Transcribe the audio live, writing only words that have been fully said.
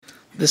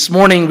This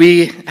morning,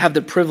 we have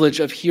the privilege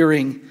of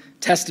hearing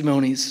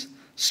testimonies,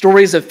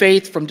 stories of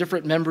faith from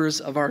different members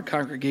of our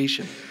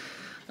congregation.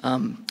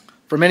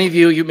 For many of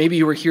you, maybe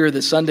you were here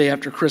the Sunday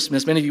after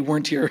Christmas. Many of you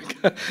weren't here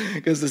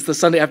because it's the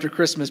Sunday after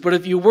Christmas. But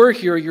if you were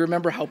here, you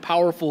remember how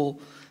powerful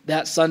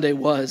that Sunday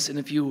was. And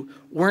if you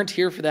weren't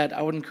here for that,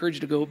 I would encourage you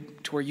to go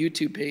to our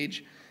YouTube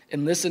page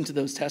and listen to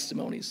those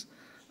testimonies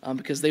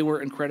because they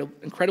were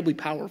incredibly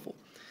powerful.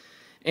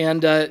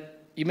 And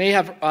you may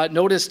have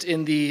noticed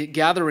in the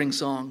gathering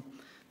song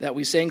that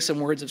we sang some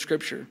words of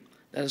Scripture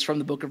that is from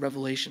the book of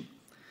Revelation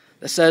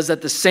that says that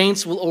the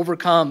saints will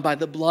overcome by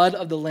the blood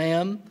of the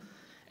Lamb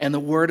and the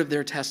word of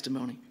their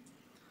testimony.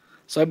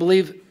 So I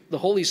believe the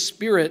Holy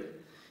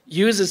Spirit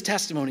uses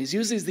testimonies,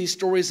 uses these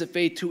stories of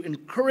faith to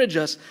encourage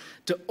us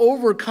to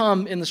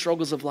overcome in the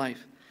struggles of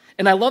life.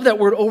 And I love that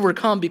word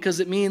overcome because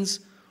it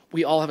means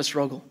we all have a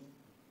struggle.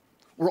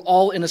 We're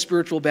all in a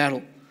spiritual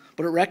battle.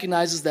 But it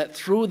recognizes that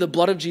through the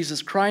blood of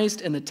Jesus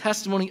Christ and the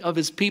testimony of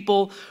his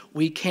people,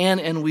 we can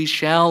and we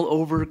shall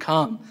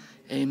overcome.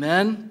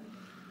 Amen?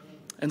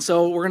 And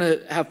so we're going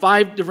to have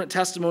 5 different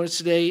testimonies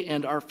today,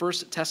 and our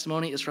first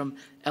testimony is from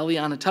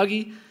Eliana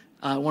Tuggy,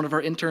 one of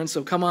our interns.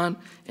 So come on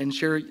and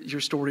share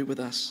your story with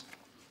us.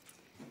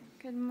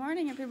 Good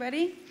morning,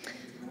 everybody.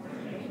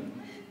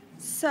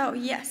 So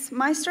yes,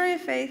 my story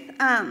of faith,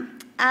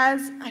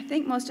 as I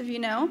think most of you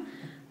know,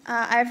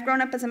 I've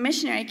grown up as a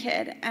missionary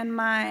kid, and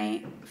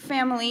my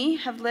family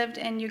have lived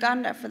in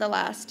Uganda for the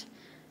last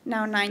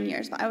now 9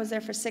 years, but I was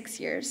there for 6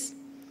 years.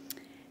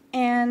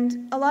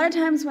 And a lot of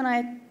times when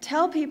I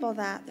tell people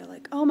that, they're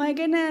like, oh my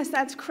goodness,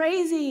 that's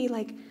crazy.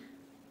 Like,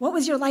 what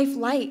was your life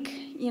like,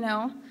 you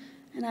know?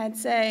 And I'd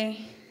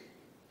say,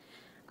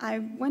 I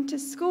went to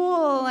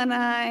school and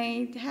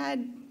I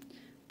had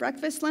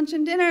breakfast, lunch,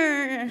 and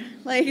dinner.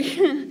 Like,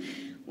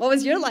 what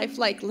was your life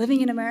like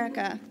living in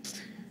America?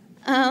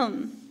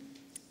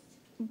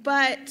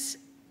 But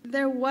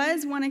there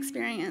was one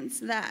experience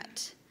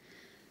that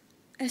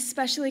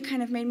especially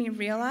kind of made me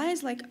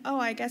realize, like, oh,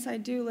 I guess I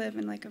do live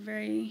in like a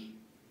very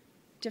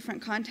different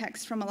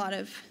context from a lot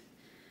of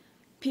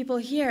people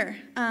here.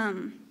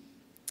 I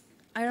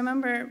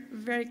remember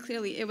very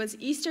clearly, it was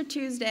Easter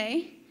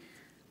Tuesday,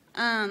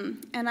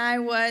 and I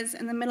was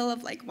in the middle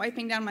of like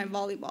wiping down my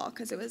volleyball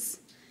because it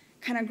was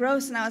kind of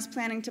gross, and I was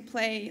planning to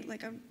play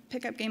like a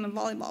pickup game of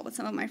volleyball with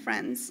some of my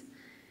friends.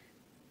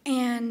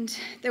 And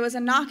there was a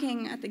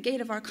knocking at the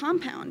gate of our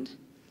compound.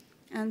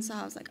 And so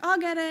I was like, I'll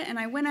get it. And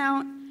I went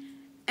out,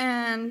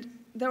 and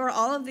there were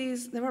all of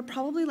these, there were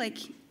probably like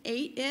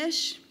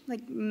 8-ish,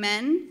 like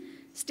men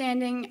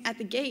standing at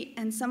the gate.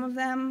 And some of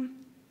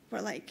them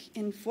were like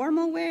in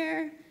formal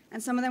wear,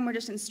 and some of them were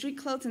just in street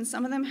clothes, and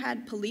some of them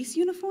had police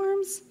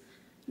uniforms.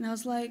 And I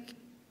was like,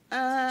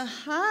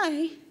 hi.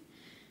 And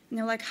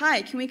they were like,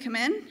 hi, can we come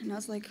in? And I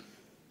was like,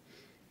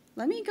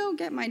 let me go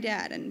get my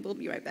dad, and we'll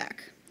be right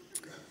back.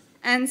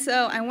 And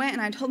so I went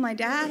and I told my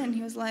dad, and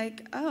he was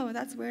like, oh,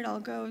 that's weird,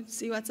 I'll go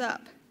see what's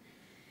up.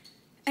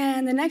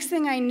 And the next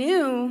thing I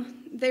knew,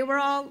 they were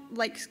all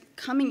like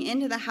coming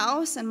into the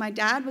house, and my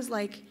dad was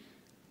like,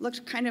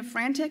 looked kind of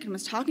frantic and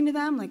was talking to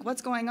them, like,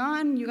 what's going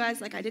on? You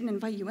guys, like, I didn't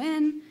invite you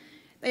in.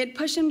 They had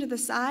pushed him to the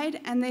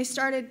side, and they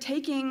started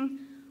taking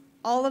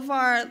all of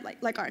our,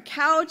 like our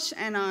couch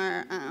and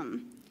our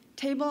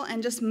table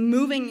and just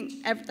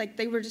moving, like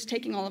they were just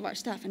taking all of our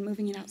stuff and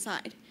moving it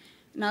outside.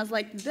 And I was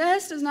like,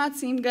 this does not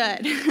seem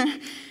good.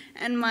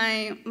 And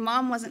my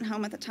mom wasn't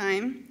home at the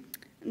time.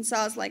 And so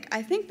I was like,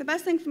 I think the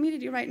best thing for me to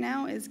do right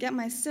now is get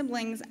my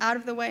siblings out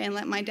of the way and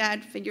let my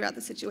dad figure out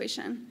the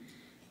situation.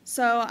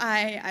 So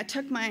I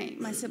took my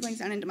siblings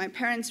down into my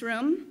parents'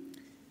 room.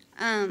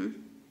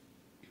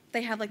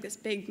 They have like this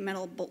big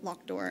metal bolt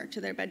lock door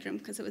to their bedroom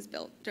because it was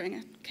built during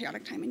a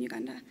chaotic time in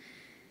Uganda.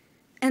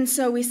 And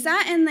so we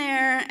sat in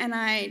there, and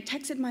I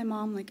texted my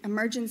mom, like,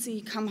 emergency,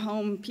 come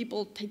home,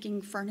 people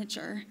taking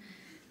furniture.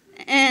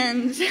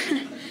 And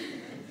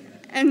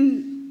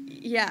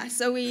yeah,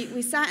 so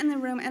we sat in the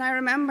room, and I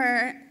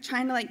remember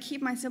trying to like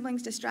keep my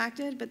siblings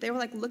distracted, but they were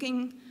like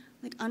looking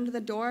like under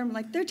the door, and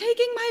like, they're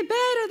taking my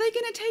bed, are they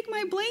gonna take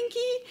my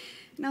blankie?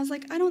 And I was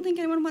like, I don't think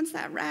anyone wants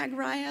that rag,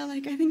 Raya,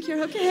 like, I think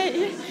you're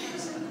okay.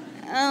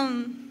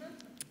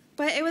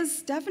 But it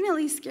was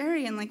definitely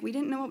scary, and like we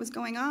didn't know what was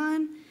going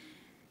on.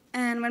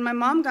 And when my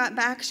mom got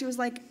back, she was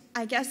like,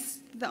 I guess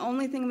the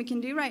only thing we can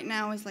do right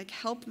now is like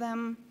help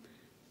them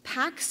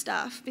pack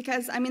stuff,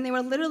 because I mean they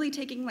were literally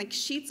taking like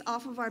sheets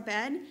off of our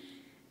bed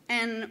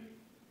and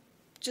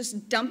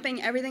just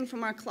dumping everything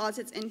from our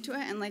closets into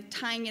it and like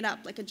tying it up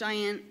like a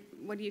giant,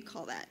 what do you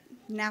call that,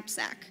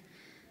 knapsack,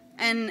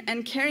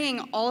 and carrying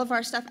all of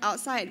our stuff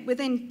outside.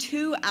 Within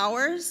 2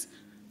 hours,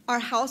 our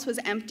house was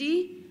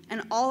empty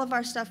and all of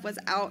our stuff was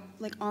out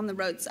like on the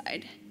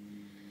roadside.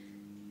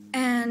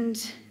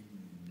 And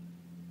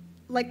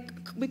like,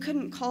 we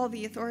couldn't call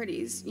the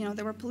authorities. You know,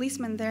 there were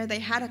policemen there. They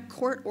had a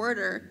court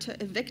order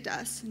to evict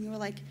us. And we were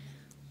like,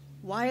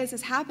 why is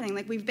this happening?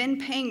 Like, we've been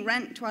paying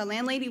rent to our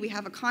landlady. We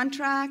have a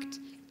contract.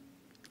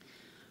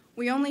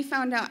 We only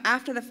found out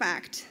after the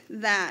fact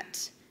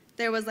that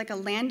there was like a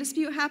land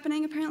dispute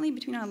happening apparently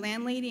between our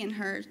landlady and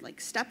her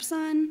like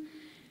stepson,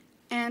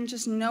 and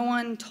just no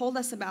one told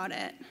us about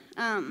it.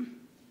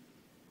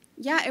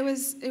 Yeah, it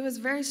was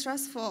very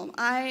stressful.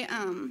 At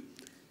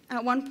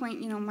one point,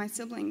 my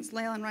siblings,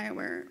 Layla and Raya,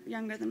 were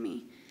younger than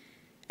me,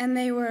 and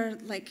they were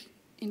like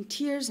in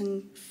tears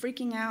and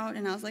freaking out,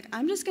 and I was like,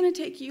 I'm just gonna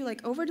take you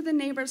like over to the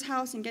neighbor's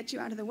house and get you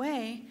out of the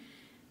way.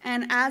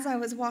 And as I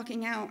was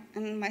walking out,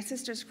 and my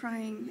sister's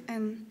crying,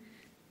 and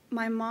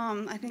my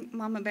mom, I think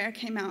Mama Bear,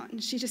 came out,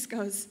 and she just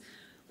goes,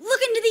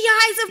 look into the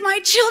eyes of my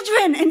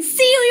children and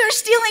see who you're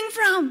stealing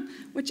from,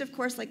 which of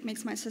course like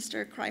makes my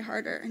sister cry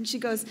harder. And she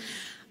goes,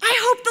 I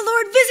hope the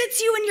Lord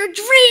visits you in your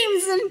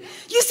dreams and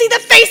you see the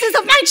faces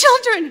of my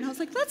children. And I was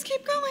like, let's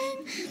keep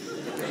going.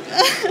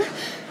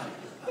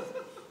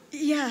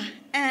 Yeah,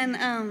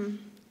 and,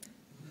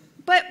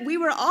 but we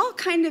were all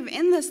kind of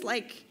in this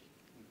like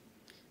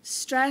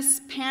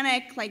stress,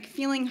 panic, like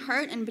feeling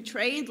hurt and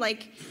betrayed,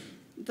 like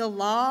the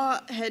law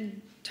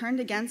had turned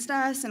against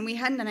us and we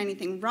hadn't done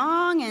anything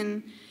wrong.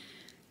 And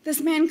this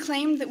man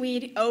claimed that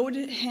we owed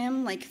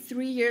him like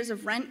 3 years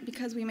of rent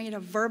because we made a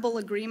verbal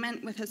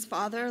agreement with his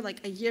father like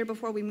a year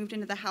before we moved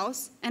into the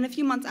house and a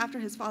few months after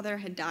his father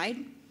had died.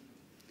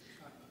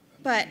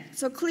 But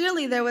so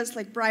clearly there was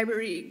like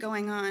bribery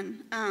going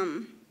on.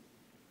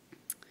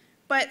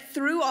 But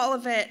through all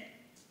of it,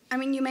 I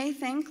mean, you may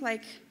think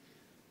like,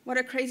 what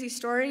a crazy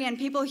story. And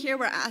people here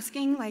were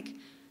asking like,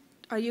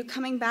 are you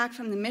coming back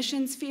from the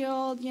missions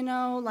field?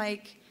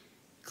 Like,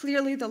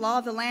 clearly the law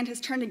of the land has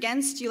turned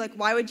against you. Like,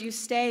 why would you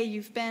stay?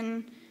 You've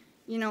been,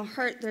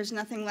 hurt. There's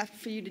nothing left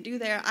for you to do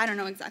there. I don't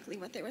know exactly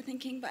what they were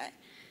thinking, but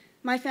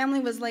my family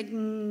was like,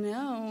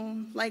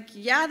 no. Like,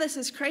 yeah, this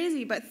is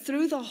crazy, but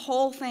through the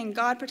whole thing,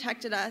 God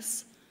protected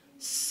us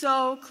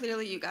so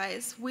clearly, you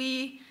guys.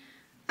 We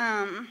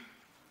were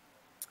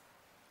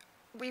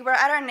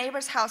at our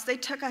neighbor's house. They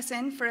took us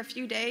in for a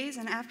few days,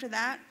 and after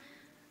that,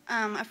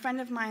 a friend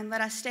of mine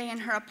let us stay in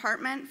her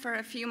apartment for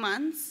a few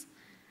months,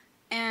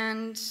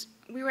 and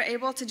we were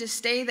able to just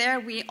stay there.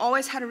 We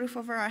always had a roof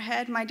over our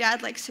head. My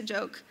dad likes to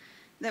joke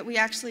that we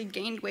actually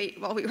gained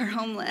weight while we were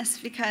homeless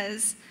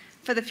because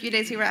for the few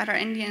days we were at our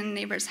Indian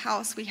neighbor's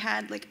house, we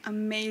had like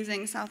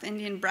amazing South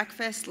Indian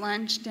breakfast,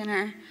 lunch,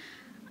 dinner.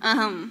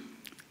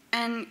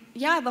 And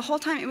yeah, the whole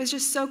time it was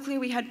just so clear.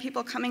 We had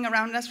people coming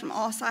around us from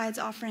all sides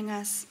offering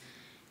us,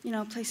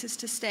 places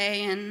to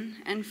stay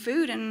and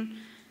food. And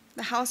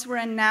the house we're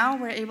in now,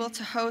 we're able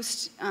to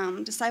host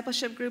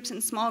discipleship groups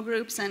and small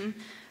groups and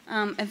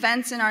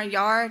events in our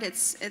yard.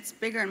 It's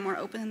bigger and more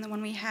open than the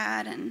one we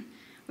had, and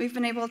we've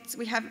been able to,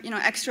 we have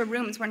extra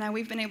rooms where now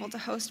we've been able to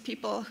host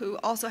people who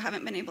also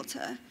haven't been able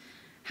to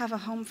have a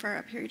home for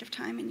a period of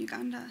time in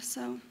Uganda.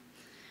 So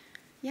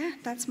yeah,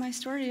 that's my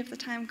story of the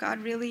time God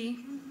really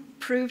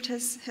proved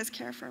his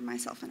care for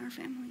myself and our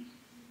family.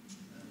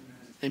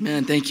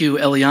 Amen. Thank you,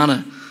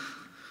 Eliana.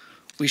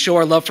 We show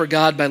our love for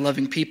God by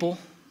loving people,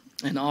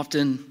 and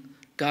often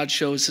God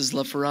shows his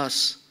love for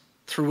us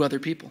through other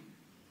people.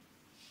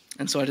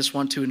 And so I just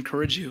want to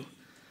encourage you,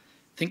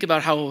 think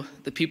about how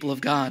the people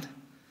of God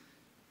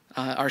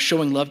are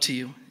showing love to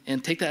you,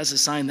 and take that as a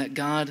sign that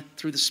God,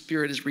 through the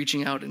Spirit, is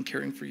reaching out and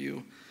caring for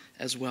you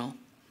as well.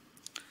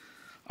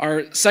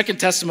 Our second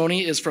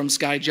testimony is from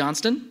Sky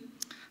Johnston.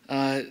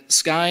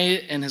 Sky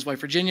and his wife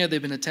Virginia,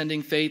 they've been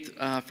attending Faith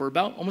for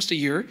about almost a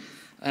year,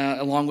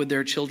 along with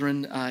their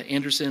children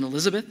Anderson and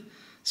Elizabeth.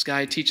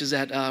 Sky teaches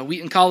at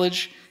Wheaton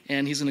College,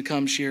 and he's going to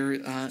come share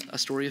a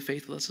story of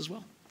faith with us as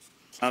well.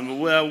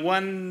 Well,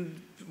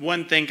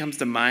 one thing comes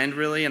to mind,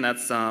 really, and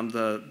that's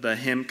the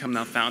hymn, Come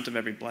Thou Fount of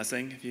Every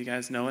Blessing, if you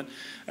guys know it.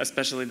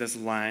 Especially this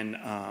line,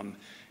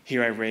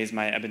 Here I raise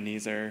my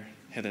Ebenezer,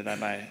 hither that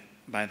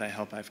by thy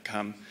help I've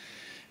come.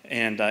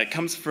 And it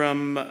comes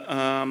from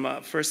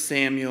 1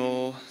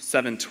 Samuel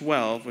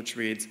 7:12, which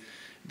reads,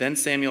 Then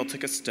Samuel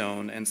took a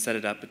stone and set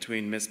it up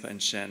between Mizpah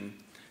and Shen.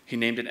 He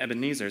named it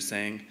Ebenezer,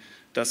 saying,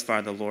 Thus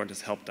far the Lord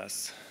has helped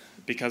us.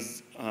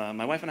 Because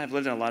my wife and I have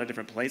lived in a lot of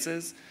different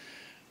places.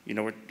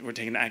 We're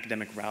taking the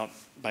academic route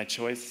by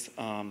choice.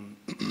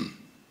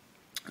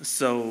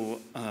 So,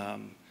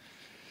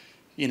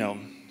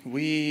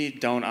 we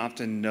don't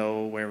often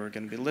know where we're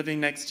going to be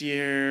living next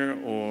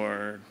year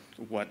or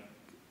what,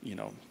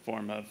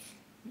 form of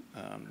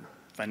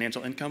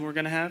financial income we're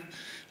going to have.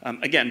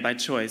 Again, by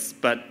choice,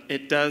 but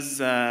it does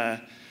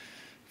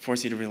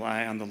force you to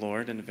rely on the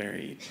Lord in a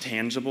very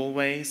tangible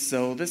way.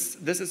 So this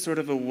is sort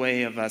of a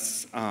way of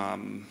us,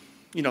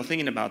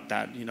 thinking about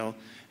that,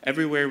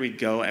 everywhere we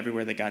go,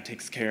 everywhere that God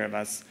takes care of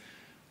us,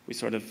 we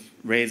sort of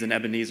raise an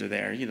Ebenezer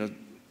there,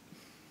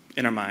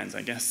 in our minds,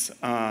 I guess.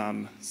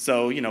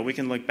 So, we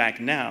can look back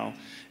now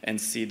and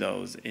see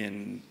those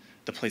in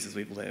the places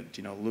we've lived,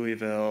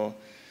 Louisville,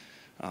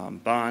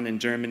 Bonn in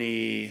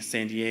Germany,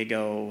 San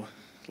Diego,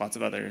 lots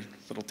of other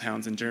little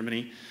towns in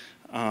Germany,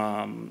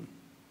 and,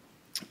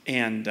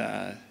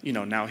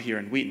 now here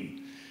in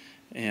Wheaton.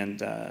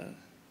 And,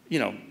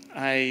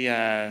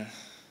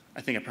 I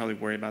think I probably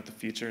worry about the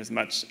future as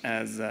much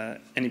as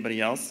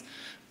anybody else,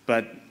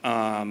 but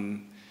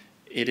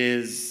it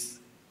is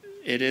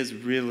it is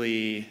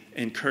really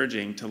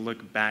encouraging to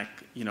look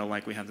back,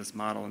 like we have this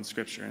model in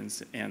Scripture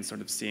and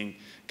sort of seeing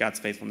God's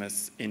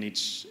faithfulness in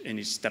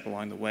each step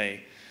along the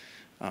way.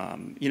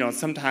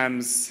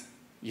 Sometimes,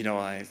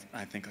 I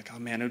think like, oh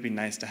man, it would be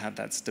nice to have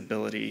that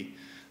stability.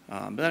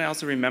 But then I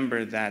also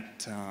remember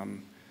that,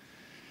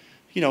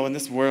 in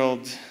this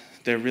world,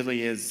 there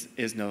really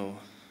is no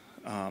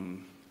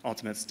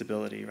ultimate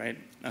stability, right?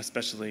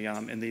 Especially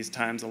in these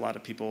times, a lot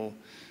of people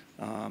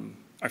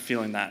are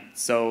feeling that.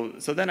 So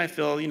then I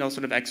feel,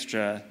 sort of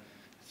extra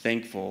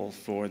thankful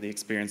for the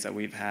experience that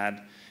we've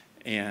had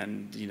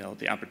and,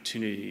 the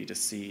opportunity to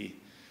see,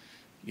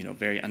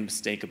 very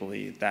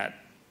unmistakably that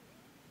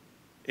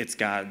it's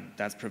God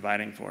that's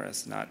providing for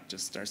us, not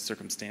just our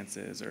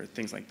circumstances or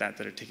things like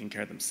that are taking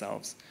care of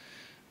themselves.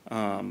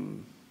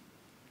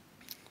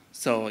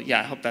 So yeah,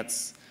 I hope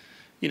that's,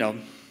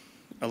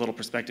 a little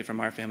perspective from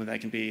our family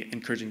that can be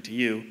encouraging to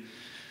you.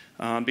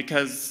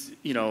 Because,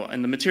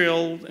 in the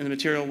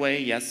material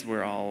way, yes,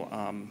 we're all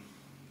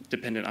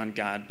dependent on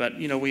God, but,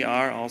 we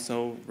are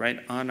also right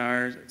on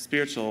our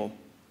spiritual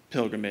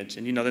pilgrimage.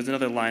 And, there's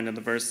another line in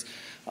the verse,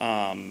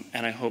 and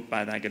I hope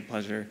by thy good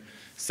pleasure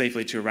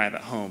safely to arrive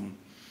at home.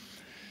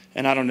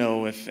 And I don't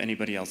know if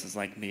anybody else is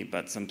like me,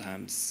 but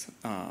sometimes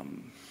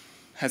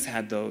has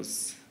had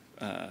those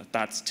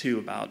thoughts too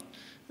about,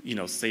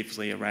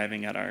 safely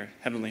arriving at our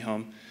heavenly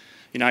home.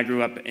 I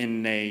grew up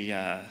in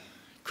a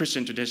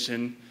Christian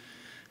tradition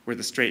where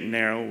the straight and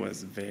narrow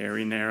was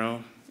very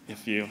narrow,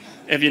 if you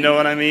know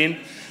what I mean.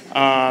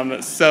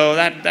 So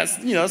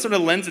that's sort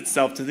of lends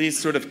itself to these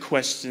sort of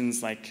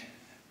questions like,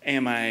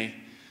 am I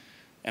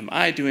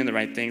doing the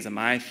right things? Am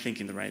I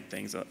thinking the right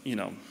things?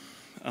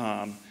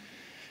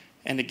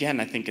 And again,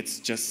 I think it's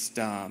just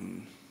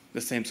the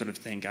same sort of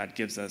thing God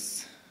gives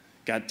us.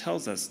 God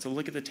tells us to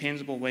look at the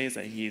tangible ways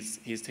that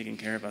He's taking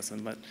care of us,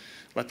 and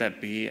let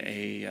that be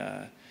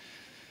a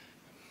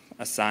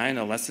sign,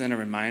 a lesson, a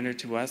reminder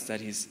to us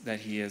that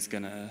He is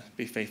going to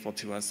be faithful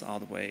to us all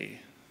the way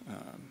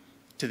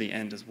to the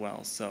end as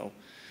well. So,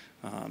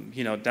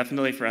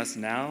 definitely for us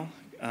now,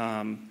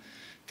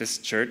 this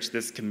church,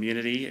 this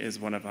community is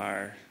one of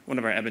our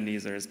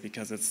Ebenezers,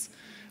 because it's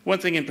one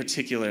thing in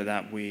particular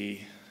that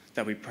we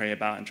pray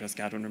about and trust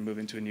God when we're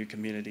moving to a new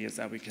community is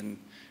that we can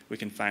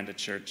find a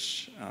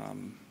church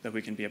that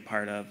we can be a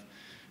part of,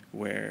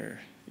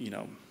 where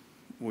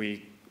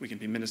we can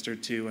be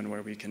ministered to and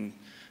where we can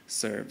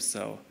serve.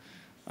 So,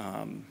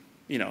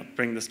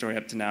 bringing the story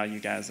up to now, you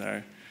guys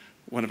are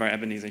one of our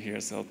Ebenezer here.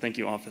 So thank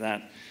you all for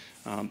that,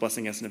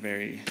 blessing us in a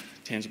very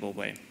tangible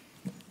way.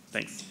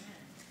 Thanks.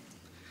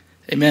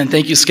 Amen.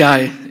 Thank you,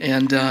 Sky.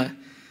 And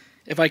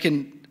if I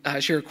can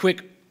share a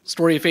quick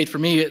story of faith for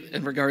me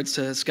in regards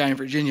to Sky and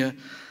Virginia,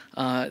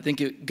 I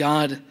think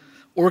God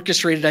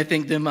orchestrated,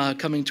 them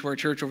coming to our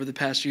church over the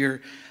past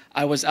year.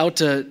 I was out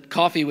to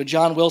coffee with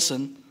John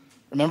Wilson.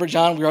 Remember,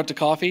 John? We were out to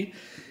coffee.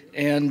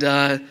 And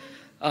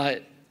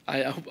I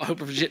hope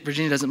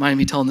Virginia doesn't mind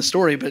me telling the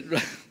story, but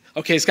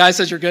okay, Sky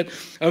says you're good.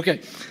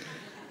 Okay.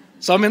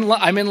 So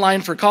I'm in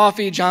line for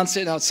coffee. John's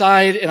sitting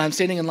outside, and I'm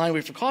standing in line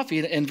waiting for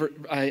coffee, and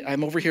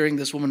I'm overhearing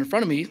this woman in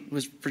front of me, who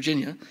was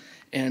Virginia,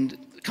 and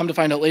come to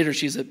find out later,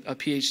 she's a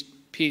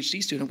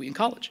PhD student at Wheaton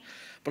College.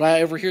 But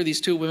I overhear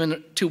these two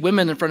women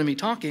in front of me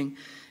talking,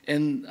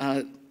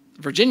 and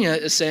Virginia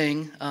is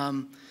saying,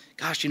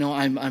 gosh,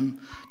 I'm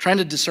trying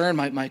to discern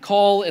my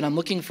call, and I'm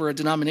looking for a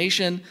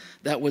denomination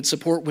that would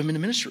support women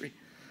in ministry.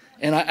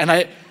 And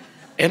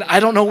I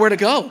don't know where to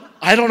go.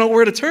 I don't know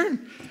where to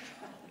turn.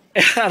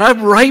 And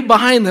I'm right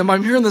behind them.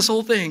 I'm hearing this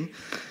whole thing.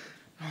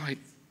 I'm like,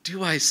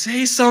 do I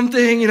say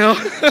something,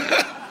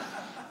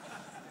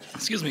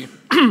 Excuse me.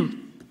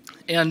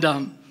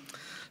 And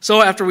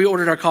so after we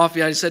ordered our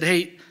coffee, I said,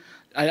 hey,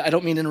 I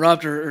don't mean to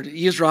interrupt or to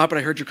eavesdrop, but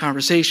I heard your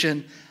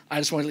conversation. I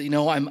just wanted to let you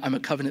know I'm a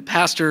covenant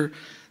pastor.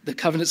 The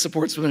covenant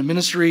supports women in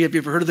ministry. Have you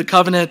ever heard of the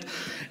covenant?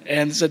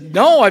 And they said,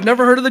 no, I've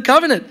never heard of the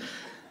covenant.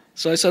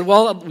 So I said,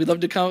 well, we'd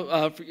love to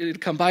for you to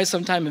come by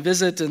sometime and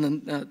visit,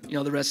 and then,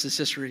 the rest is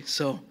history.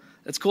 So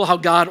it's cool how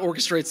God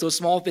orchestrates those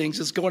small things,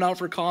 just going out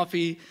for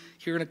coffee,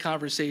 hearing a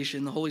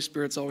conversation. The Holy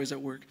Spirit's always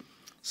at work.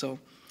 So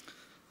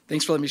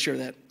thanks for letting me share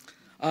that.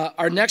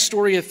 Our next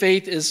story of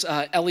faith is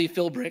Ellie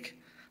Philbrick.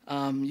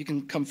 You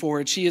can come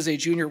forward. She is a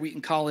junior at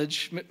Wheaton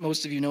College.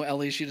 Most of you know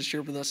Ellie. She just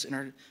shared with us in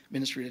our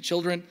ministry to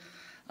children.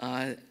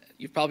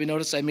 You've probably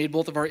noticed I made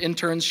both of our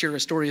interns share a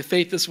story of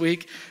faith this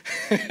week.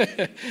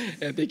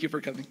 And thank you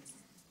for coming.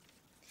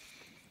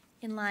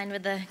 In line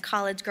with the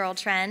college girl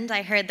trend,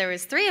 I heard there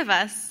was 3 of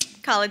us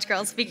college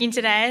girls speaking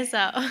today,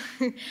 so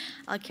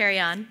I'll carry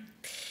on.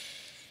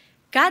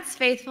 God's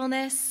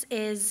faithfulness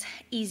is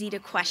easy to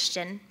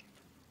question.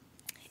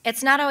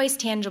 It's not always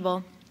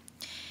tangible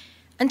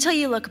until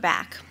you look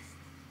back.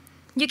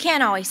 You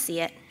can't always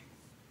see it.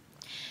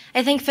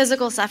 I think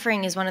physical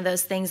suffering is one of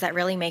those things that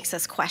really makes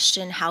us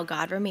question how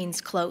God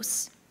remains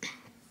close.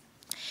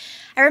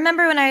 I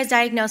remember when I was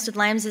diagnosed with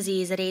Lyme's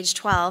disease at age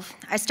 12,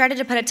 I started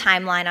to put a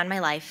timeline on my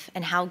life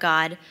and how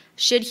God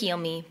should heal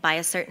me by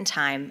a certain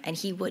time, and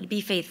He would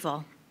be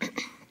faithful.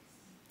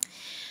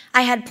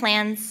 I had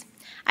plans.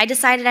 I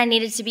decided I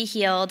needed to be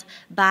healed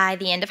by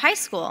the end of high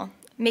school.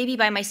 Maybe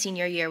by my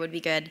senior year would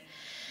be good.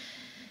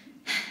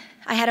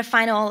 I had a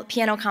final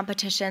piano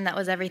competition that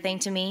was everything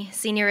to me.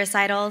 Senior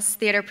recitals,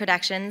 theater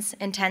productions,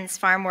 intense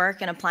farm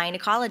work, and applying to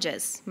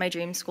colleges, my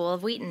dream school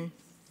of Wheaton.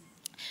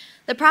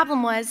 The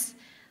problem was,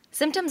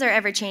 symptoms are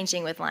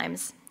ever-changing with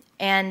Lyme's.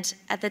 And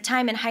at the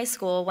time in high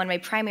school, when my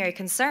primary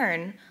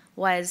concern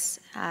was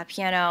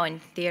piano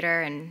and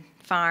theater and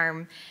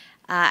farm,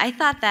 I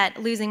thought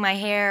that losing my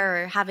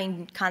hair or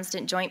having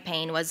constant joint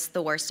pain was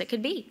the worst it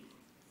could be.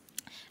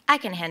 I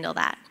can handle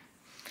that.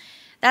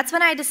 That's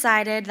when I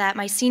decided that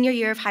my senior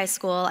year of high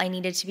school, I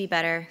needed to be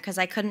better because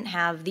I couldn't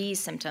have these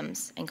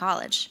symptoms in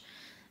college.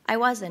 I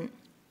wasn't.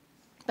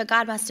 But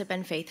God must have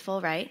been faithful,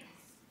 right?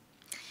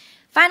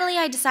 Finally,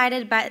 I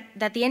decided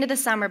that the end of the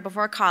summer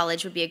before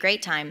college would be a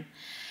great time.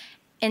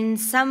 In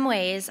some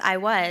ways, I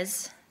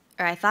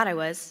thought I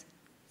was,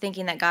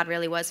 thinking that God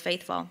really was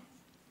faithful.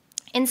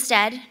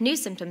 Instead, new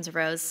symptoms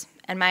arose,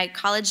 and my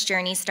college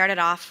journey started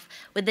off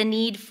with the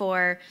need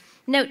for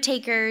note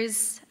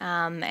takers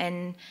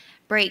and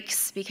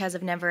breaks because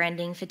of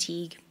never-ending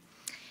fatigue.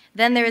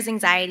 Then there was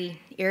anxiety,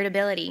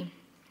 irritability.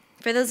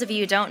 For those of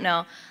you who don't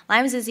know,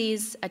 Lyme's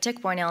disease, a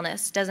tick-borne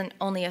illness, doesn't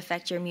only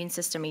affect your immune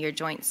system or your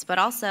joints, but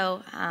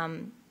also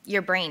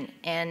your brain,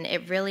 and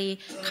it really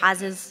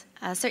causes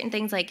certain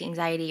things like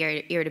anxiety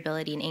or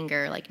irritability and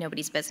anger like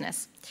nobody's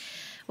business.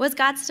 Was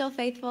God still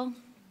faithful?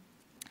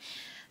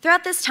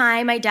 Throughout this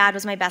time, my dad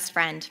was my best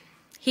friend.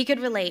 He could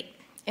relate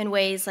in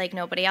ways like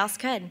nobody else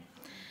could.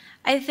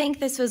 I think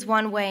this was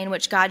one way in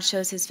which God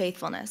shows his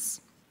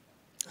faithfulness.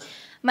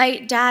 My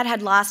dad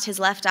had lost his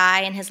left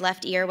eye and his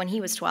left ear when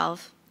he was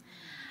 12.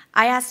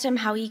 I asked him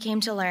how he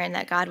came to learn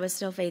that God was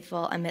still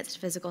faithful amidst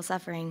physical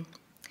suffering.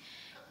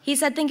 He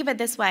said, think of it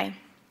this way.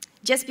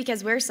 Just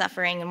because we're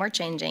suffering and we're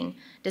changing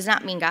does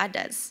not mean God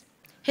does.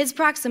 His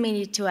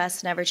proximity to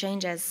us never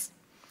changes.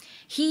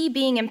 He,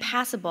 being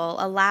impassible,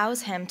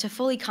 allows him to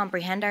fully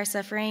comprehend our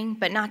suffering,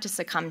 but not to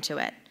succumb to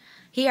it.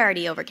 He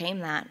already overcame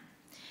that.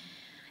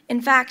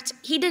 In fact,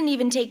 he didn't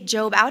even take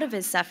Job out of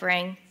his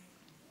suffering,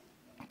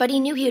 but he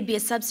knew he would be a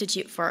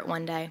substitute for it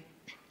one day.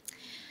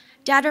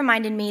 Dad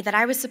reminded me that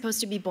I was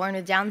supposed to be born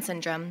with Down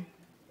syndrome.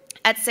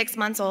 At 6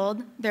 months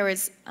old, there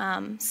was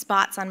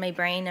spots on my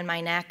brain and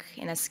my neck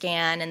in a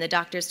scan, and the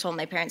doctors told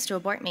my parents to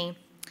abort me.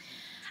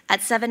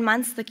 At 7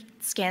 months, the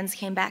scans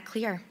came back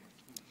clear.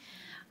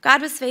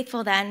 God was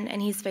faithful then,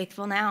 and he's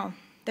faithful now.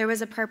 There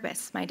was a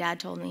purpose, my dad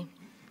told me.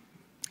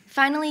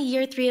 Finally,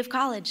 year 3 of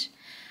college.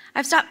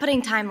 I've stopped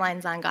putting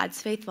timelines on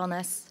God's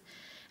faithfulness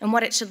and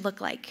what it should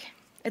look like.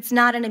 It's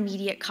not an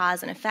immediate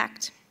cause and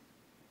effect.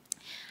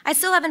 I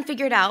still haven't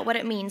figured out what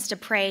it means to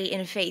pray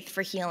in faith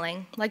for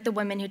healing, like the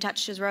woman who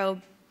touched his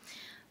robe.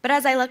 But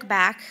as I look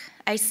back,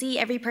 I see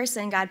every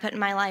person God put in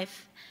my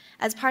life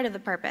as part of the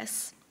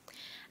purpose.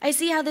 I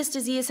see how this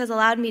disease has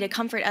allowed me to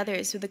comfort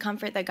others with the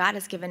comfort that God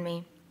has given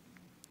me.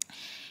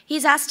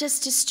 He's asked us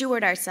to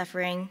steward our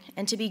suffering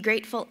and to be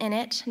grateful in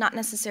it, not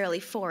necessarily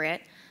for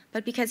it,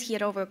 but because he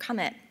had overcome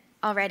it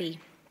already.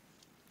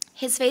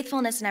 His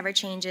faithfulness never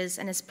changes,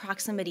 and his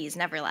proximity is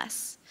never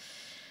less.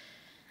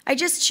 I had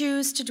just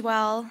chosen to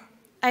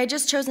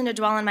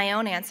dwell on my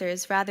own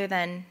answers rather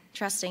than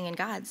trusting in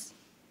God's.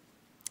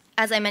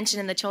 As I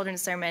mentioned in the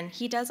children's sermon,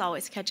 he does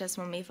always catch us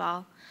when we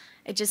fall.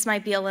 It just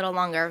might be a little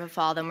longer of a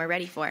fall than we're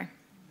ready for.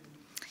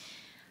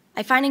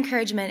 I find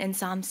encouragement in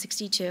Psalm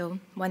 62,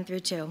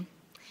 1-2.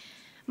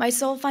 My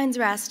soul finds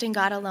rest in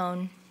God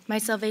alone. My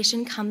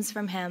salvation comes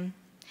from him.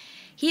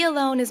 He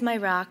alone is my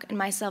rock and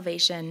my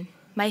salvation,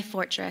 my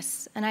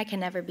fortress, and I can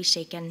never be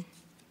shaken.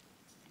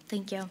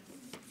 Thank you.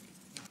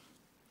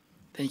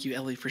 Thank you,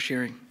 Ellie, for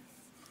sharing.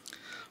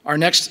 Our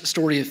next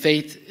story of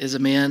faith is a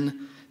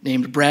man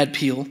named Brad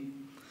Peel.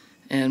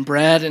 And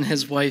Brad and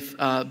his wife,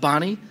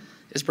 Bonnie.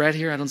 Is Brad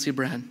here? I don't see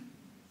Brad.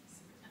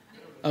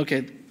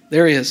 Okay,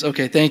 there he is.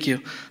 Okay, thank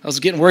you. I was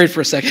getting worried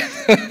for a second.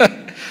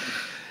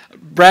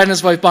 Brad and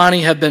his wife,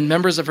 Bonnie, have been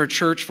members of our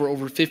church for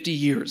over 50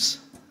 years.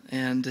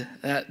 And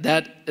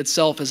that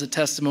itself is a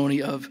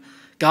testimony of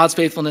God's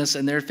faithfulness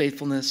and their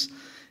faithfulness.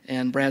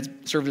 And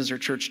Brad served as our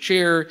church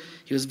chair.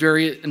 He was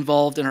very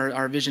involved in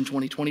our Vision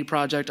 2020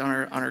 project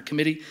on our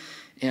committee.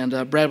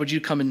 And Brad, would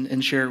you come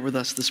and share with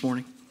us this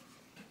morning?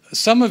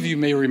 Some of you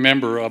may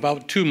remember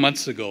about 2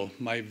 months ago,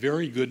 my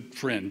very good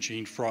friend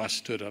Gene Frost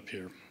stood up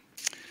here.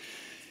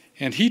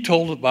 And he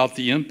told about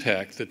the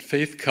impact that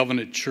Faith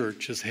Covenant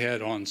Church has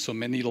had on so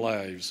many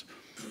lives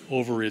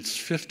over its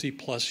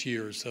 50-plus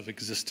years of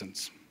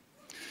existence.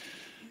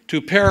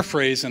 To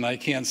paraphrase, and I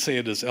can't say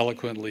it as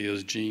eloquently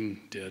as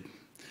Gene did,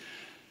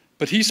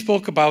 but he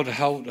spoke about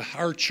how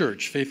our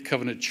church, Faith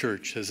Covenant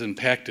Church, has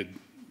impacted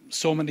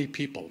so many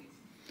people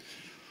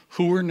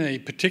who were in a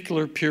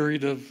particular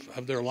period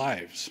of their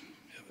lives.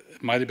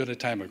 It might have been a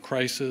time of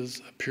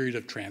crisis, a period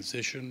of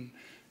transition,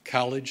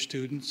 college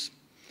students,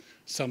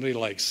 somebody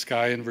like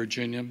Sky in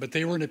Virginia, but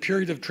they were in a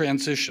period of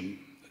transition.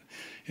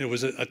 It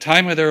was a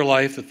time of their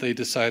life that they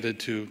decided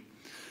to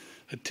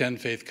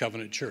attend Faith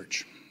Covenant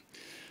Church.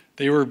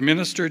 They were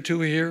ministered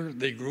to here,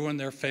 they grew in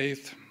their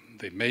faith,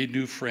 They made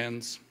new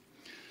friends.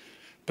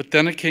 But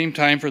then it came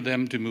time for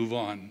them to move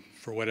on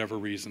for whatever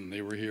reason.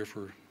 They were here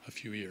for a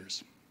few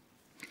years.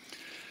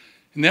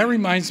 And that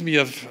reminds me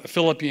of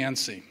Philip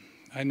Yancey.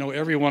 I know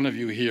every one of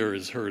you here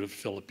has heard of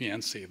Philip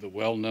Yancey, the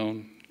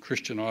well-known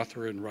Christian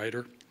author and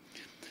writer.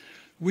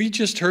 We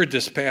just heard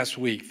this past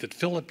week that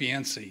Philip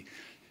Yancey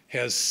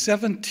has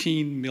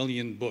 17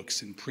 million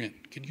books in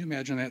print. Can you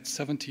imagine that?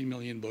 17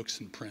 million books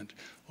in print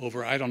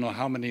over I don't know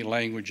how many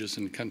languages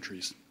and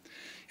countries.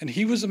 And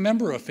he was a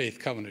member of Faith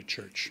Covenant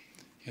Church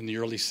in the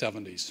early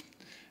 70s.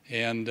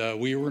 And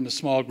we were in a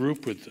small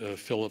group with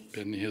Philip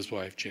and his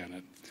wife,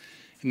 Janet.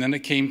 And then it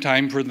came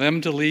time for them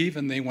to leave,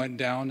 and they went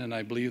down, and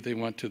I believe they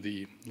went to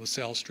the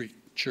LaSalle Street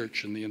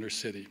Church in the inner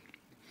city.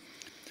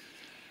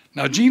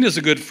 Now, Gene is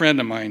a good friend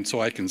of mine, so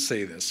I can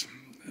say this.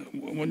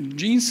 When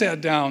Gene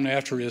sat down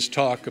after his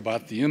talk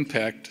about the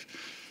impact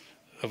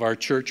of our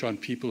church on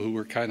people who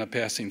were kind of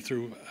passing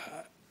through,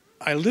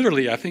 I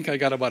think I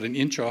got about an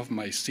inch off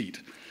my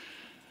seat.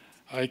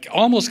 I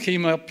almost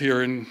came up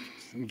here and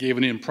gave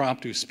an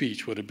impromptu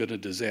speech. Would have been a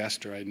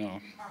disaster, I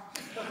know.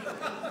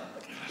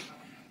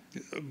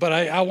 But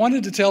I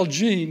wanted to tell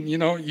Gene,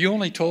 you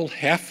only told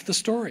half the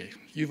story.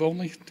 You've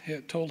only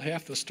told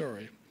half the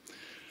story.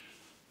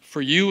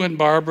 For you and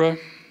Barbara,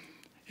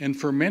 and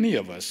for many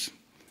of us,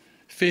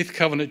 Faith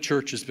Covenant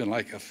Church has been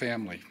like a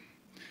family.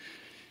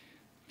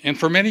 And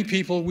for many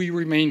people, we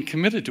remain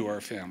committed to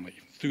our family.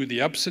 Through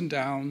the ups and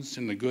downs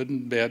and the good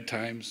and bad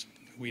times,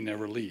 we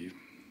never leave.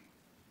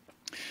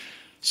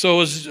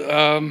 So as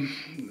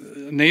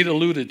Nate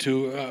alluded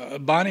to,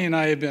 Bonnie and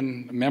I have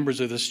been members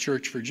of this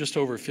church for just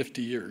over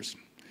 50 years.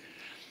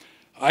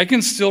 I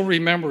can still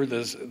remember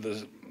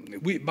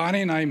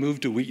Bonnie and I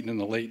moved to Wheaton in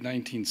the late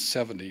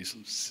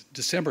 1970s,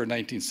 December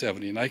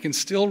 1970, and I can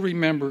still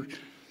remember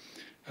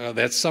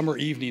that summer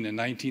evening in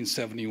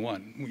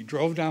 1971. We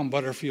drove down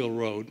Butterfield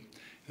Road.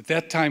 At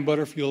that time,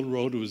 Butterfield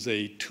Road was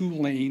a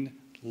 2-lane,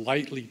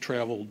 lightly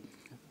traveled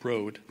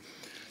road.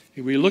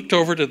 We looked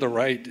over to the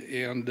right,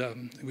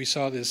 and we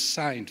saw this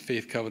sign,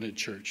 Faith Covenant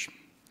Church.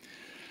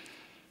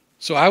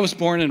 So I was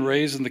born and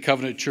raised in the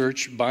Covenant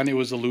Church. Bonnie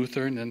was a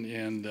Lutheran,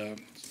 and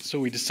so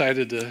we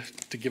decided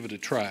to give it a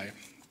try.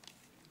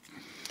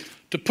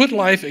 To put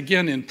life,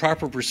 again, in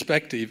proper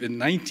perspective, in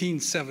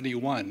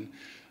 1971,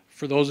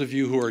 for those of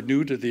you who are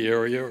new to the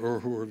area or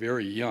who are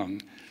very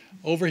young,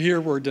 over here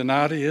where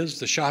Donata is,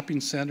 the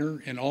shopping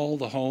center and all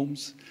the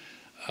homes,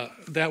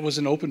 that was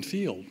an open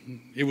field.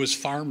 It was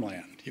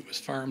farmland.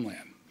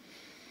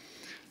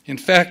 In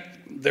fact,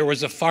 there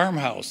was a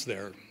farmhouse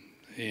there,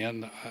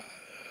 and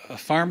a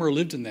farmer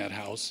lived in that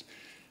house.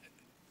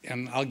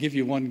 And I'll give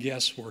you one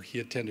guess where he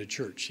attended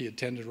church. He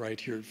attended right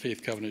here at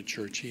Faith Covenant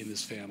Church, he and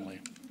his family.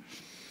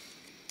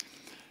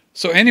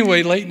 So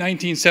anyway, late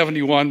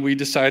 1971, we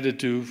decided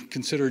to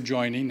consider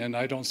joining, and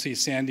I don't see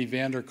Sandy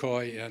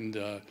Vanderkoy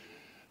and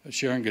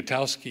Sharon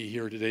Gutowski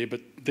here today,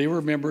 but they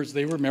were members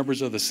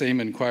of the same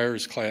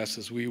Inquirers class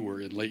as we were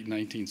in late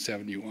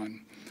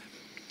 1971.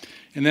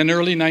 And then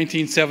early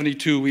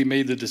 1972, we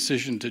made the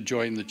decision to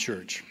join the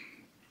church.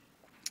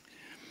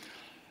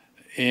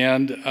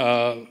 And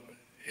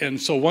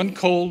so one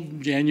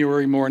cold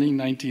January morning,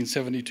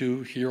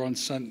 1972, here on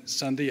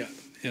Sunday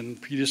in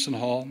Peterson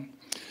Hall,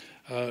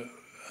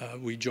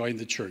 we joined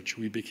the church.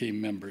 We became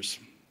members.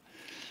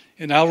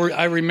 And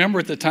I remember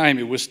at the time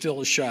it was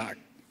still a shock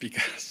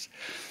because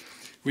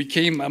we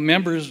came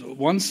members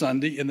one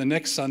Sunday, and the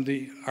next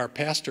Sunday our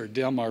pastor,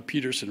 Delmar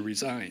Peterson,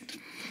 resigned.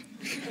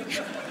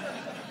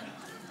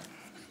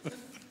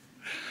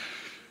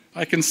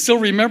 I can still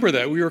remember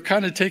that. We were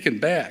kind of taken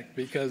back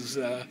because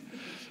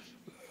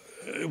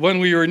when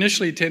we were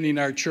initially attending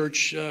our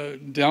church,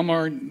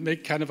 Delmar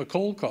made kind of a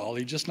cold call.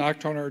 He just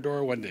knocked on our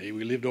door one day.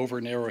 We lived over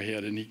in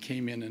Arrowhead, and he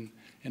came in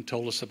and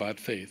told us about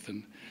faith.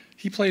 And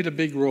he played a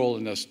big role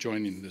in us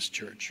joining this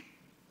church.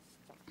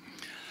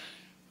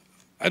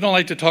 I don't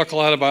like to talk a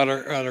lot about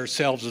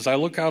ourselves. As I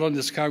look out on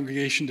this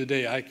congregation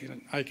today,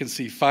 I can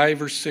see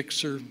 5 or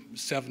 6 or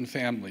 7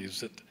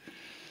 families that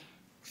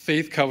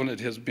Faith Covenant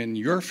has been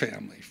your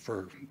family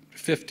for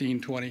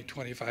 15, 20,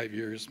 25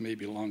 years,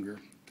 maybe longer.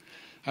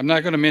 I'm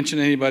not going to mention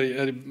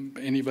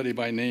anybody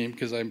by name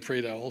because I'm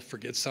afraid I'll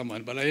forget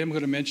someone, but I am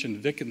going to mention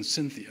Vic and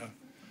Cynthia.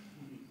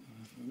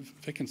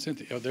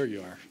 Oh, there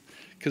you are.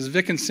 Because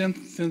Vic and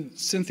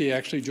Cynthia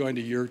actually joined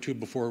a year or 2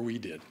 before we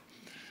did.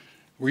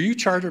 Were you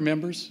charter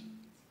members?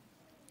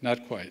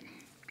 Not quite.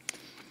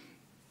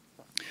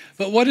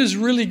 But what is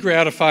really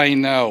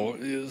gratifying now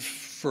is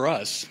for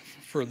us,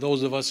 for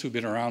those of us who've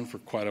been around for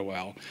quite a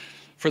while,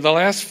 for the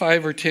last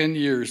 5 or 10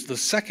 years, the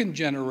second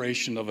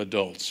generation of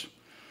adults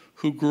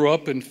who grew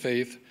up in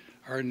faith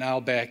are now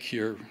back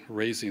here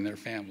raising their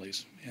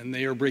families, and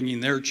they are bringing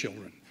their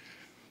children.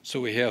 So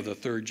we have the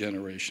third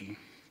generation.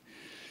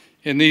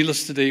 And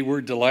needless to say,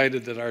 we're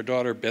delighted that our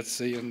daughter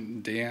Betsy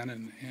and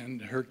Dan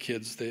and her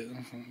kids,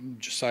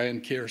 Josiah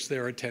and Karis,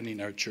 they're attending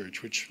our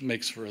church, which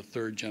makes for a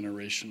third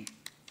generation.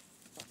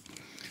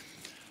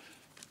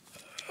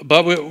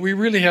 But we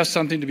really have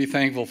something to be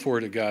thankful for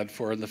to God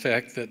for, and the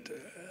fact that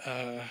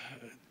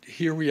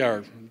here we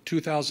are,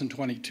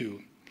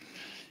 2022,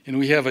 and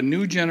we have a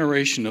new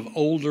generation of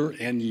older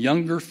and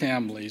younger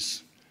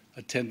families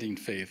attending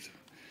Faith.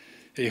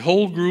 A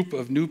whole group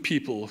of new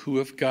people who,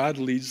 if God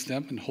leads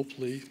them, and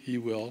hopefully He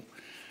will,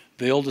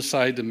 they'll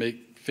decide to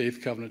make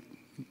Faith Covenant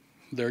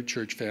their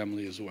church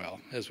family as well,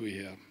 as we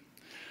have.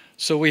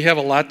 So we have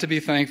a lot to be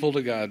thankful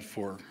to God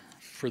for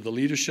the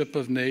leadership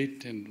of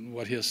Nate and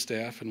what his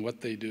staff and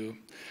what they do.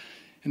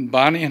 And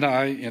Bonnie and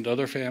I and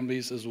other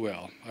families as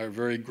well are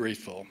very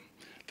grateful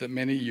that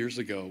many years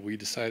ago we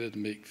decided to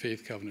make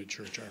Faith Covenant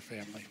Church our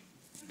family.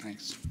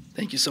 Thanks.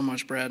 Thank you so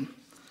much, Brad.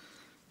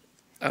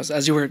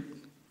 As you were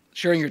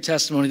sharing your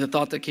testimony, the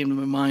thought that came to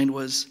my mind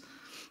was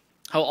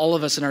how all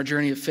of us in our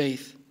journey of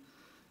faith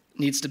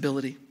need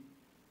stability.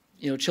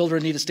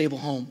 Children need a stable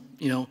home.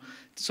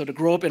 So to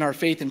grow up in our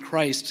faith in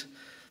Christ,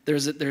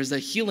 there's a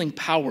healing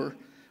power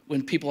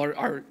when people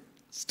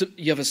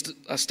you have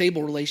a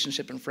stable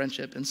relationship and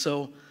friendship. And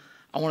so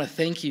I want to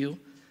thank you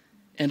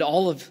and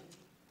all of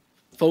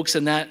folks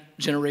in that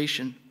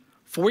generation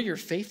for your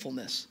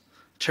faithfulness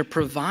to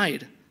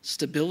provide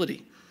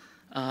stability.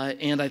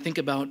 And I think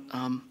about,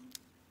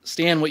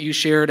 Stan, what you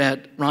shared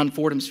at Ron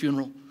Fordham's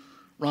funeral.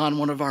 Ron,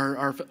 one of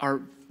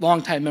our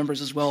longtime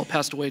members as well,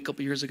 passed away a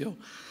couple years ago.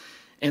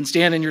 And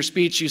Stan, in your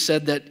speech, you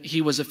said that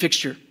he was a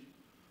fixture.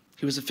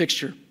 He was a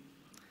fixture.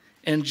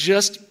 And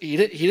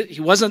he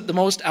wasn't the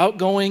most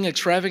outgoing,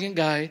 extravagant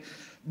guy,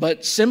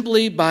 but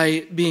simply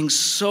by being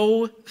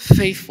so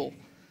faithful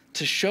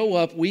to show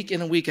up week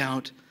in and week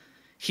out,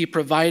 he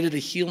provided a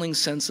healing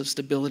sense of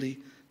stability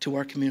to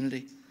our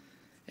community.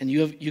 And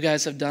you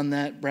guys have done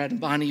that. Brad and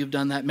Bonnie, you've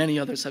done that. Many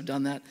others have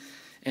done that.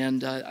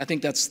 And I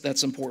think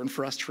that's important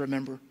for us to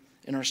remember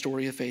in our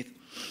story of faith.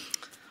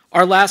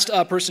 Our last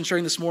person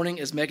sharing this morning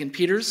is Megan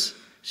Peters.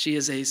 She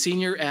is a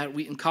senior at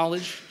Wheaton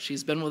College.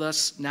 She's been with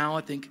us now,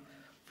 I think,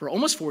 for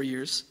almost 4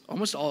 years,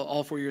 almost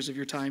all 4 years of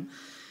your time.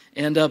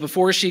 And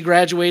before she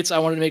graduates, I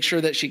wanted to make sure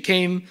that she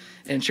came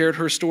and shared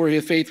her story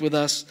of faith with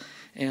us.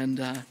 And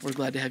we're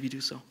glad to have you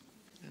do so.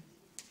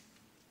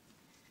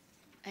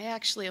 I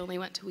actually only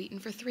went to Wheaton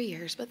for 3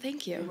 years, but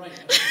thank you. Right.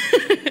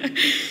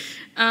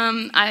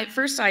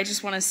 I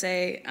just want to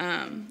say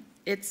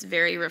it's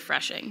very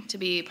refreshing to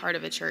be part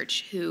of a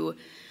church who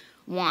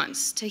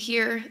wants to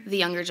hear the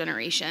younger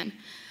generation.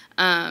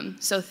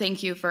 So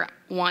thank you for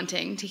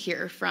wanting to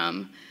hear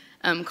from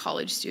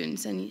college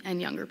students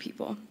and younger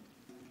people.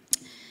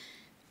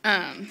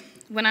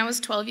 When I was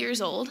 12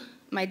 years old,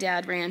 my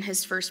dad ran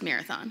his first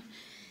marathon,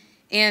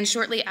 and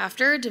shortly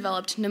after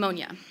developed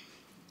pneumonia.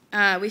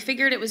 We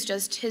figured it was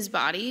just his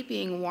body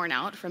being worn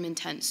out from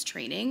intense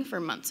training for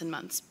months and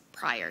months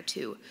prior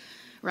to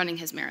running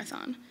his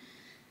marathon.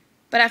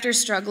 But after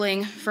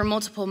struggling for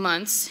multiple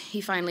months,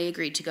 he finally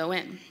agreed to go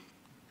in.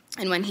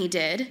 And when he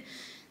did,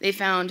 they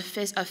found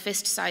a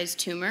fist-sized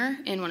tumor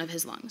in one of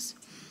his lungs.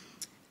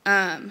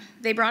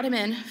 They brought him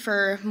in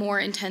for more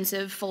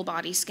intensive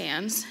full-body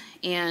scans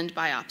and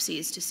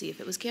biopsies to see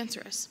if it was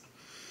cancerous.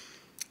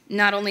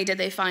 Not only did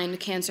they find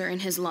cancer in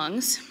his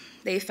lungs,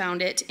 they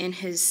found it in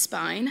his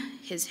spine,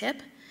 his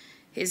hip,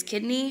 his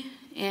kidney,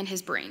 and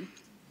his brain.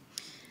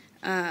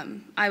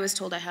 I was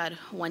told I had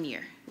 1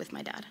 year with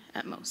my dad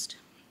at most.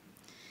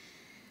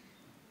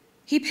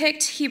 He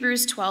picked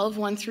Hebrews 12,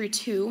 1 through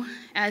 2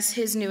 as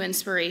his new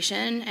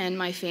inspiration, and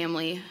my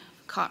family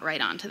caught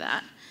right on to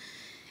that.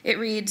 It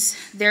reads,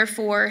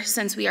 "Therefore,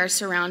 since we are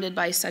surrounded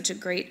by such a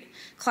great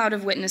cloud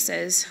of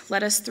witnesses,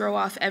 let us throw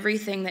off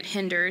everything that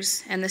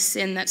hinders and the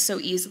sin that so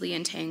easily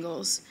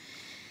entangles,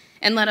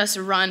 and let us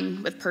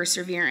run with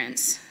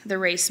perseverance the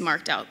race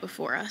marked out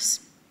before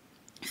us,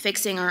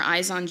 fixing our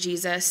eyes on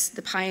Jesus,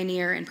 the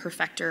pioneer and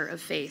perfecter of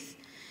faith.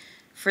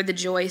 For the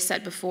joy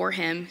set before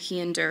him, he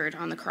endured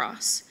on the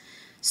cross,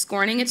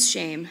 scorning its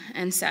shame,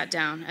 and sat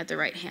down at the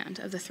right hand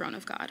of the throne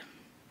of God."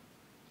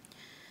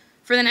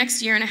 For the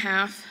next year and a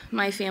half,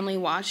 my family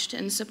watched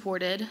and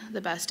supported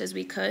the best as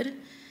we could,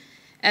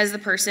 as the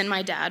person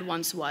my dad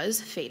once was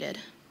faded.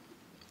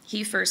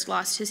 He first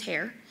lost his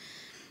hair,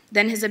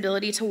 then his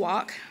ability to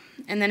walk,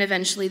 and then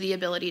eventually the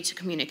ability to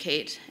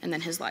communicate, and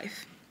then his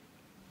life.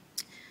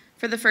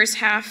 For the first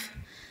half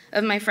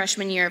of my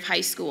freshman year of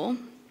high school,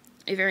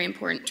 a very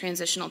important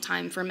transitional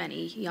time for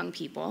many young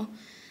people,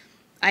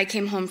 I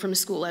came home from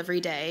school every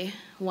day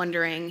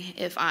wondering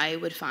if I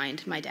would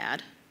find my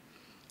dad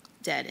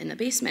dead in the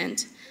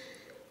basement,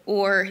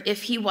 or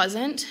if he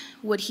wasn't,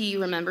 would he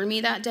remember me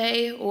that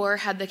day, or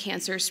had the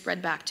cancer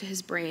spread back to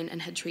his brain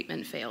and had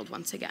treatment failed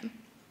once again?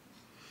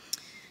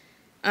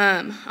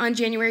 On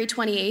January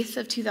 28th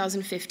of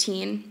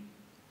 2015,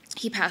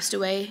 he passed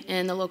away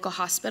in the local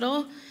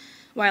hospital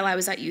while I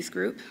was at youth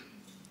group.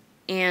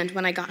 And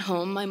when I got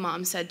home, my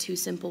mom said 2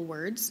 simple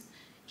words: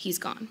 "He's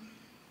gone."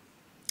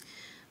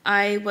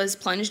 I was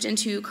plunged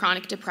into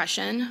chronic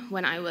depression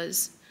when I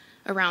was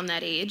around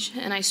that age,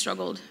 and I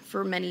struggled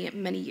for many,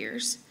 many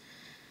years.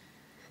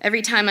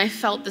 Every time I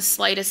felt the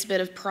slightest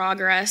bit of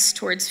progress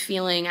towards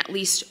feeling at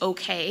least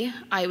okay,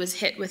 I was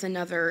hit with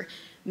another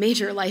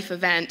major life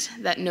event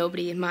that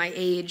nobody my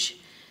age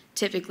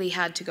typically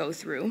had to go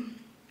through.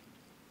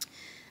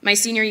 My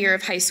senior year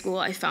of high school,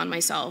 I found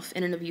myself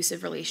in an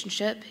abusive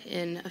relationship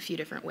in a few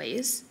different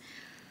ways.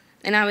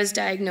 And I was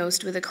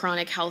diagnosed with a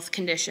chronic health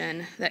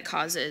condition that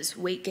causes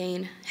weight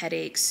gain,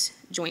 headaches,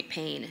 joint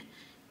pain,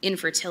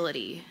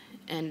 infertility,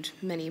 and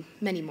many,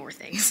 many more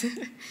things.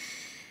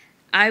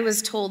 I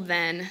was told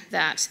then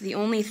that the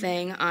only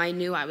thing I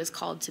knew I was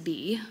called to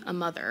be, a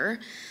mother,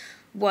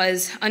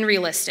 was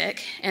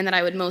unrealistic, and that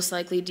I would most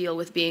likely deal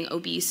with being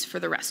obese for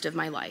the rest of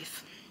my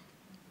life.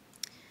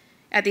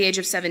 At the age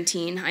of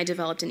 17, I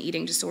developed an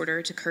eating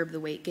disorder to curb the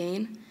weight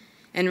gain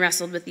and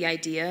wrestled with the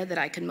idea that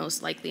I could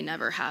most likely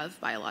never have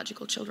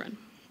biological children.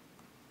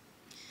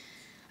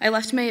 I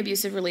left my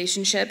abusive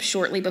relationship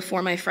shortly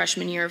before my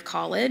freshman year of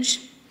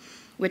college,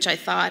 which I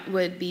thought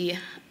would be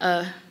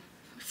a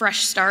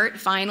fresh start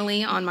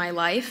finally on my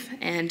life,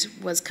 and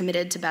was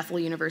committed to Bethel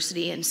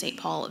University in St.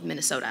 Paul of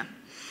Minnesota.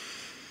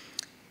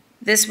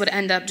 This would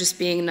end up just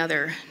being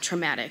another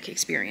traumatic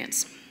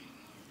experience.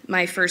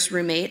 My first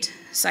roommate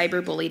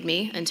cyberbullied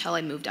me until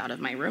I moved out of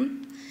my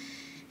room.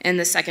 And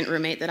the second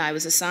roommate that I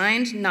was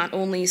assigned not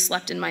only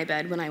slept in my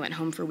bed when I went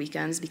home for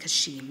weekends because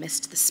she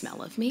missed the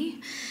smell of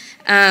me,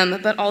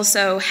 but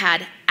also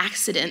had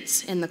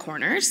accidents in the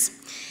corners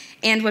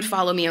and would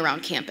follow me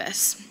around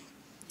campus.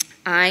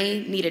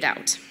 I needed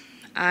out.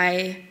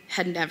 I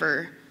had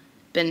never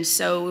been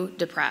so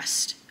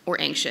depressed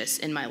or anxious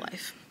in my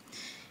life,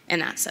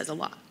 and that says a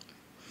lot.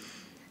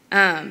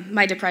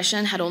 My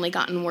depression had only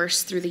gotten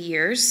worse through the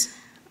years.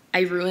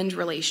 I ruined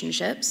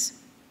relationships,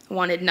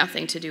 wanted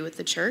nothing to do with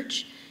the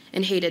church,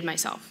 and hated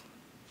myself.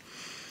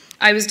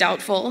 I was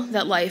doubtful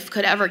that life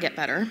could ever get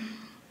better,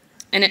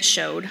 and it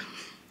showed.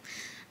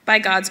 By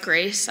God's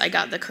grace, I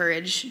got the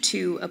courage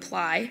to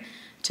apply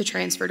to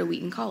transfer to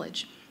Wheaton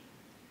College.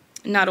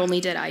 Not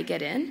only did I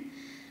get in,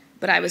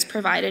 but I was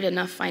provided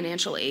enough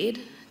financial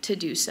aid to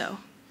do so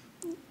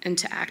and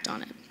to act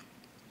on it.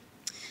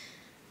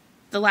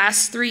 The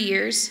last 3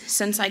 years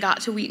since I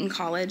got to Wheaton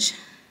College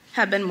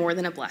have been more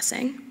than a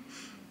blessing.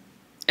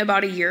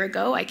 About a year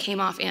ago, I came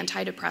off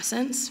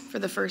antidepressants for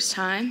the first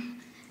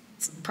time,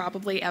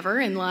 probably ever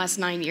in the last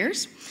 9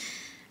 years,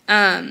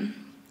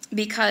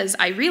 because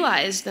I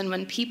realized then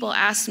when people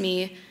asked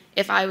me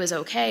if I was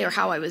okay or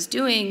how I was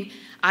doing,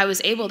 I was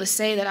able to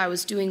say that I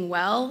was doing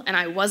well, and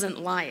I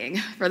wasn't lying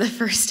for the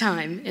first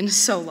time in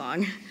so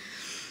long.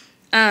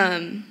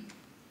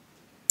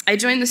 I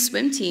joined the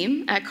swim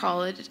team at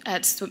college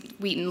at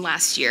Wheaton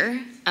last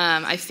year.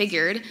 I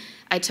figured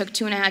I took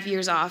 2.5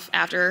 years off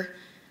after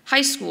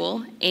high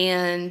school,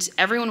 and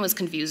everyone was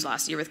confused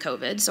last year with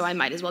COVID, so I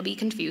might as well be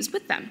confused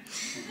with them.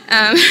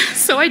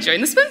 So I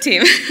joined the swim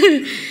team.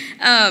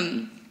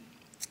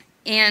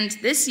 And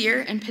this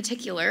year in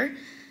particular,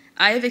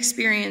 I have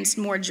experienced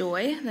more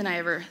joy than I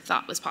ever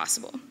thought was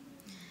possible.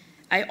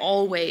 I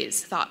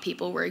always thought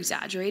people were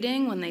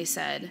exaggerating when they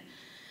said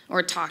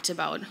or talked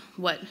about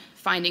what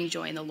finding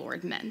joy in the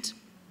Lord meant.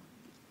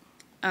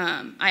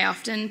 I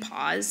often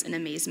pause in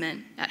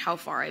amazement at how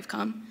far I've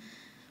come.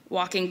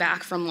 Walking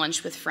back from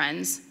lunch with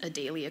friends, a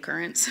daily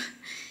occurrence,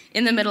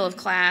 in the middle of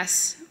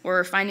class,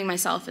 or finding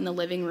myself in the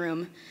living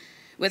room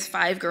with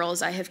 5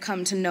 girls I have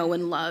come to know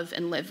and love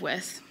and live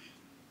with.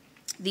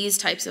 These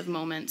types of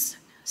moments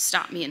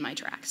stop me in my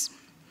tracks.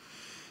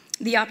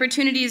 The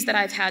opportunities that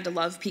I've had to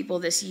love people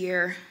this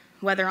year,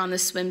 whether on the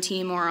swim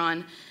team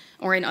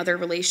or in other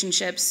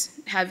relationships,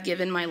 have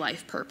given my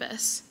life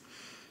purpose.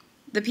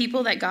 The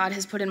people that God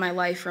has put in my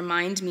life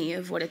remind me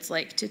of what it's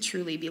like to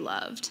truly be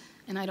loved.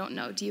 And I don't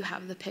know, do you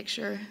have the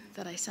picture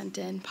that I sent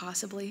in,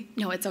 possibly?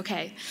 No, it's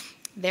okay.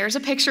 There's a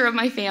picture of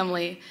my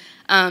family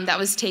that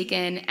was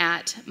taken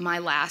at my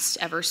last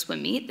ever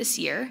swim meet this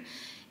year.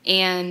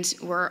 And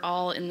we're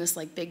all in this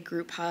big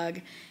group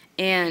hug.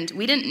 And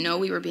we didn't know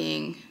we were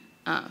being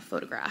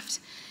photographed.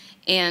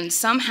 And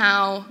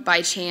somehow,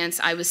 by chance,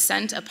 I was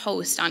sent a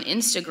post on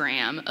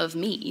Instagram of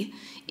me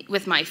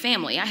with my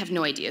family. I have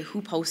no idea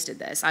who posted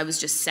this. I was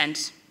just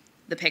sent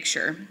the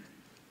picture.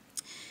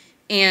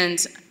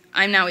 And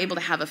I'm now able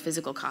to have a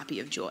physical copy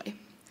of joy.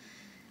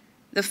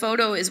 The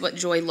photo is what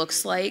joy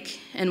looks like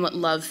and what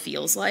love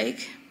feels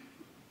like.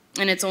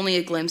 And it's only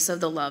a glimpse of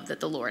the love that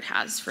the Lord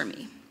has for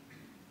me.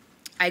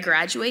 I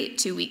graduate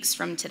 2 weeks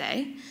from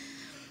today.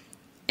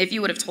 If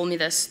you would have told me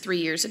this 3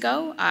 years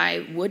ago,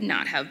 I would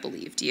not have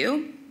believed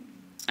you.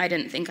 I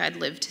didn't think I'd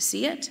live to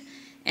see it,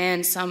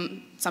 and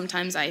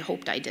sometimes I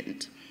hoped I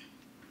didn't.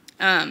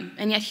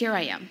 And yet here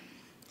I am.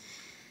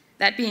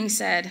 That being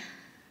said,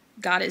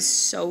 God is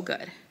so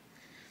good.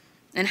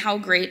 And how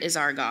great is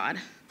our God?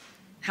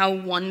 How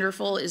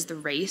wonderful is the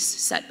race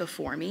set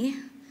before me?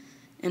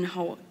 And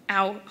how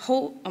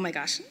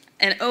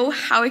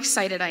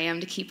excited I am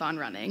to keep on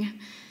running.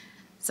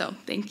 So,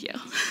 thank you.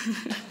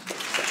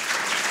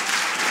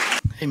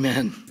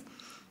 Amen.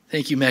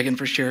 Thank you, Megan,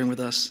 for sharing with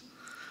us.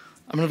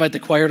 I'm going to invite the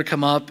choir to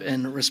come up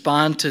and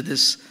respond to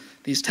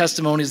these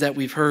testimonies that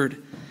we've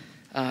heard.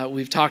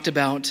 We've talked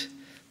about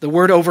the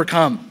word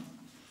overcome,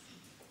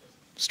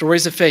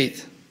 stories of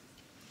faith.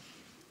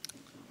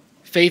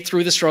 Faith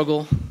through the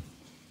struggle,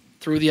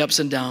 through the ups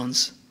and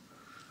downs,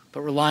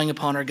 but relying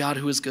upon our God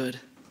who is good.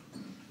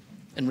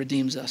 and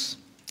redeems us.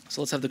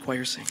 So let's have the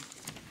choir sing.